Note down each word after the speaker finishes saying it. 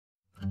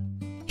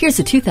Here's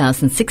a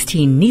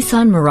 2016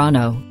 Nissan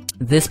Murano.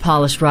 This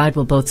polished ride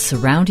will both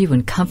surround you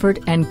in comfort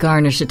and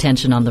garnish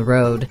attention on the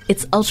road.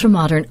 Its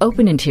ultra-modern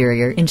open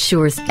interior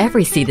ensures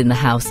every seat in the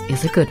house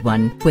is a good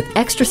one. With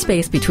extra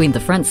space between the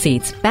front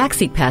seats,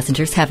 backseat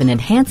passengers have an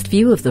enhanced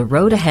view of the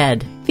road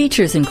ahead.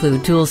 Features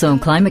include dual-zone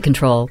climate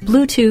control,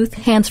 Bluetooth,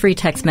 hands-free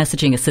text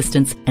messaging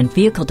assistance, and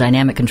vehicle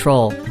dynamic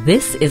control.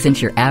 This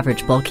isn't your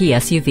average bulky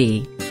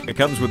SUV. It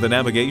comes with a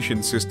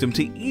navigation system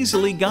to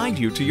easily guide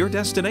you to your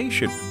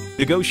destination.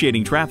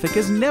 Negotiating traffic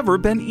has never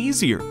been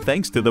easier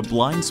thanks to the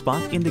blind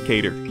spot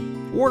indicator.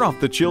 Ward off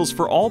the chills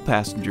for all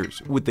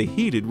passengers with the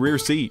heated rear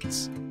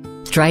seats.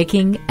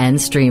 Striking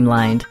and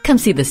streamlined. Come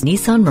see this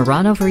Nissan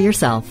Murano for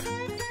yourself.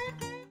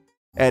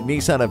 At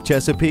Nissan of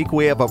Chesapeake,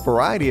 we have a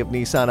variety of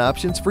Nissan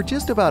options for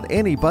just about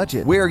any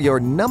budget. We're your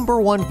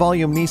 #1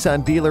 volume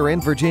Nissan dealer in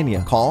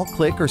Virginia. Call,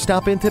 click, or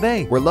stop in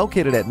today. We're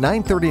located at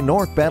 930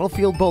 North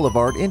Battlefield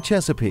Boulevard in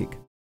Chesapeake.